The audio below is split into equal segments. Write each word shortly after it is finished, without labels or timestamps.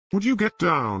Would you get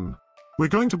down? We're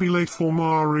going to be late for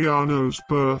Mariano's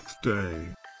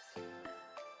birthday.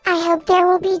 I hope there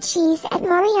will be cheese at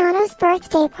Mariano's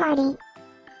birthday party.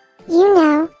 You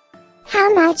know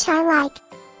how much I like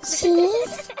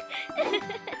cheese.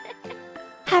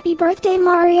 Happy birthday,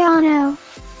 Mariano!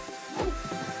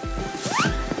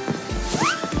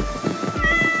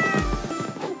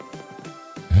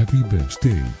 Happy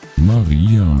birthday,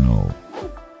 Mariano.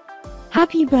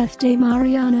 Happy birthday,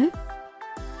 Mariano.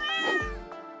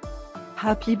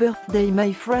 Happy birthday,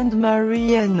 my friend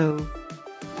Mariano.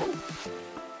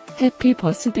 Happy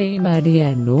birthday,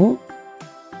 Mariano.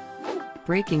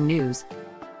 Breaking news.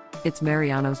 It's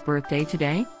Mariano's birthday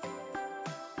today.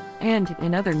 And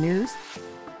in other news,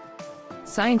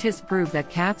 scientists prove that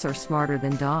cats are smarter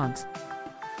than dogs.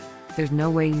 There's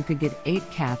no way you could get 8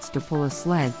 cats to pull a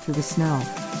sled through the snow.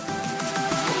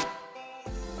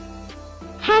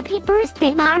 Happy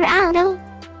birthday, Mariano!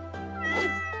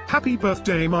 Happy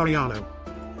birthday, Mariano.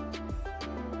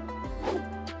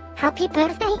 Happy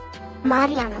birthday,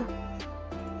 Mariano.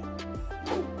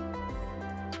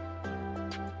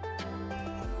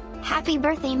 Happy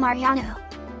birthday, Mariano.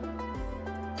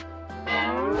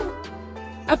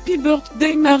 Happy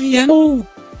birthday, Mariano.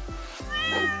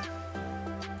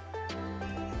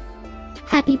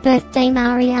 Happy birthday,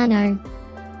 Mariano.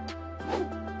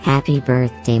 Happy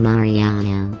birthday,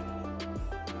 Mariano.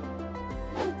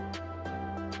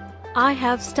 I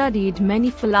have studied many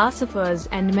philosophers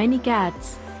and many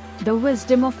cats. The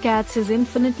wisdom of cats is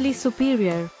infinitely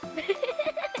superior.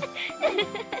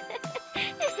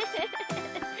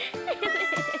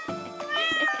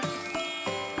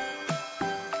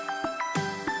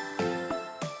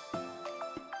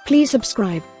 Please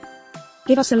subscribe,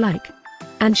 give us a like,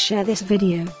 and share this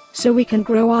video, so we can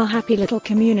grow our happy little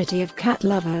community of cat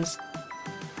lovers.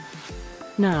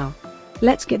 Now,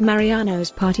 let's get Mariano's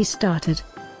party started.